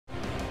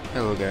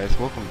Hello guys,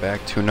 welcome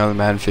back to another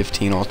Madden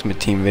 15 Ultimate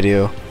Team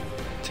video.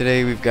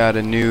 Today we've got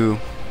a new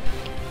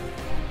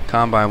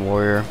Combine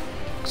Warrior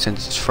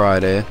since it's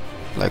Friday,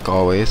 like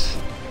always.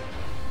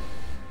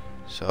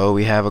 So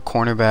we have a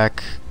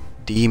cornerback,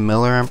 Dee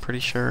Milliner, I'm pretty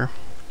sure.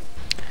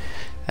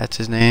 That's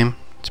his name.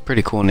 It's a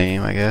pretty cool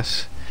name, I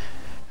guess.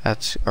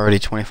 That's already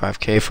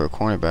 25k for a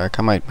cornerback.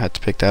 I might have to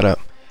pick that up.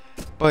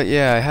 But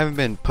yeah, I haven't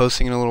been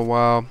posting in a little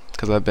while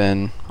because I've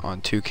been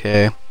on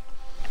 2K.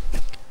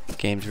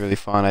 Game's really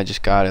fun. I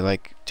just got it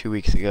like 2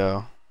 weeks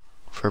ago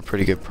for a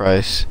pretty good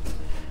price,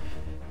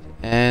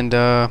 and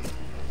I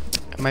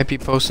might be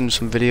posting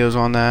some videos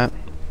on that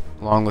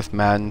along with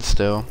Madden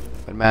still,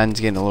 but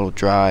Madden's getting a little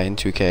dry in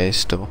 2K.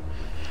 Still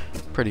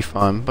pretty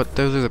fun, but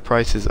those are the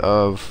prices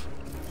of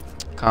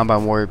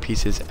Combine Warrior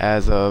pieces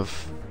as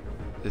of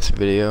this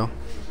video,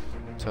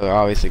 so they're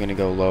obviously going to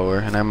go lower,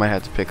 and I might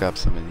have to pick up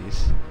some of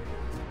these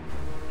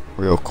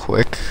real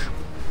quick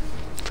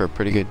for a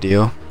pretty good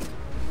deal.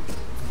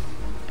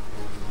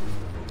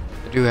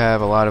 I do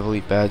have a lot of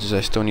elite badges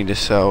I still need to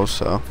sell,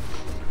 so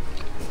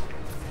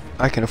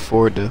I can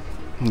afford to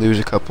lose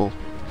a couple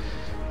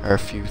or a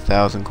few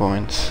thousand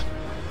coins,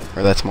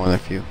 or that's more than a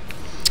few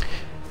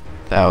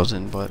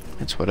thousand, but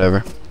it's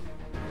whatever.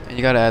 And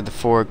you gotta add the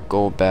 4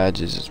 gold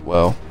badges as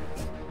well.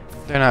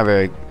 They're not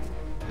very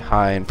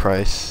high in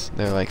price,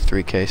 they're like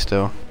 3k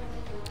still,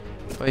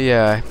 but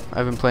yeah,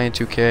 I've been playing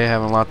 2K,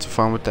 having lots of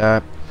fun with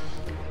that.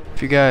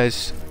 If you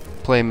guys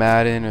play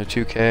Madden or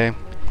 2K,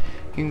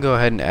 you can go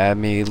ahead and add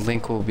me.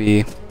 Link will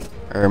be,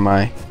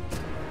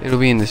 it'll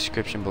be in the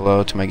description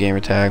below to my gamer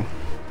tag.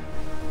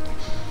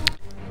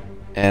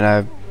 And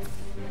I'm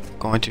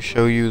going to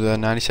show you the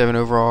 97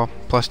 overall,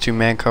 +2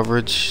 man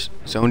coverage,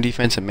 zone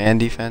defense, and man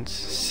defense.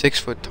 6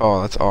 foot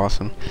tall, that's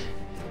awesome.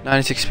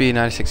 96 speed,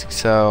 96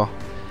 excel,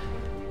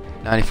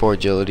 94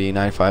 agility,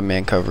 95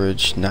 man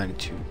coverage,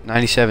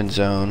 97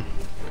 zone.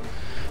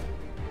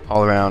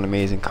 All around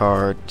amazing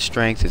card.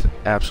 Strength is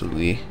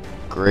absolutely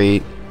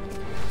great.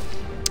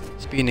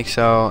 Speed and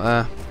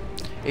excel,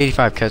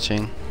 85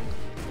 catching.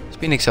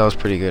 Speed and excel is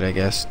pretty good, I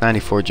guess.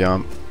 94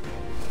 jump.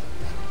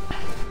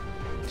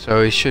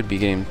 So he should be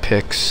getting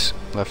picks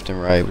left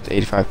and right with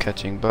 85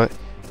 catching, but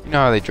you know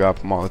how they drop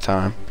them all the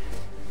time.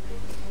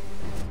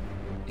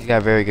 He's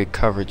got very good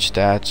coverage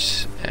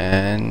stats,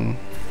 and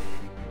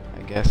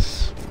I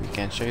guess we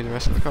can't show you the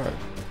rest of the card.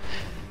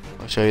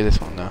 I'll show you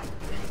this one though.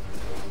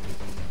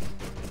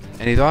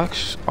 And he's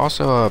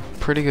also a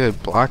pretty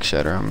good block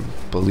shedder, I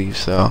believe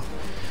so.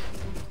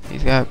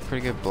 He's got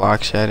pretty good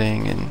block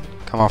shedding and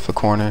come off the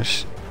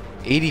corners.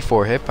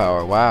 84 hit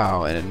power,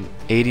 wow, and an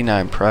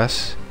 89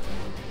 press.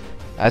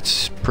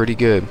 That's pretty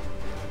good.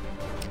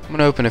 I'm going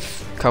to open a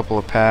couple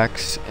of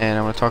packs, and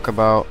I'm going to talk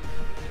about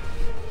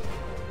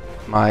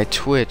my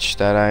Twitch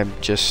that I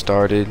just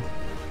started.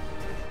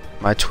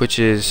 My Twitch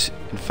is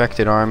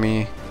Infected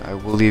Army. I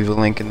will leave a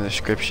link in the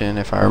description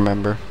if I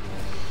remember.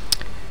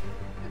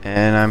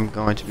 And I'm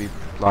going to be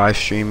live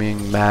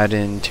streaming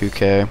Madden,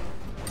 2K,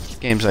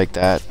 games like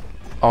that.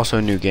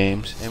 Also new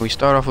games, and we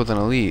start off with an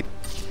elite.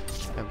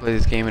 I played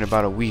this game in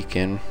about a week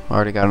and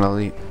already got an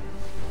elite.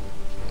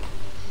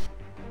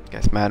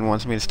 Guess Madden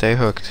wants me to stay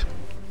hooked.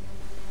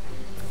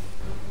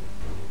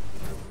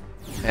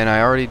 And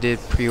I already did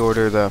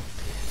pre-order the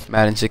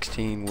Madden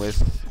 16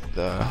 with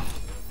the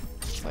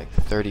like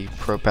 30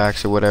 pro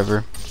packs or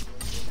whatever.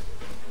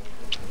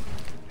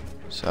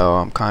 So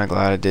I'm kind of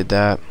glad I did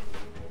that,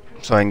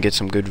 so I can get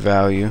some good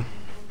value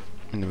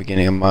in the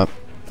beginning of MUT.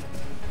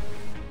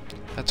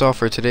 That's all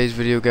for today's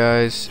video,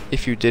 guys.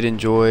 If you did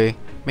enjoy,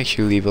 make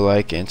sure you leave a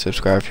like and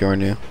subscribe if you are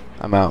new.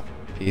 I'm out.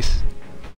 Peace.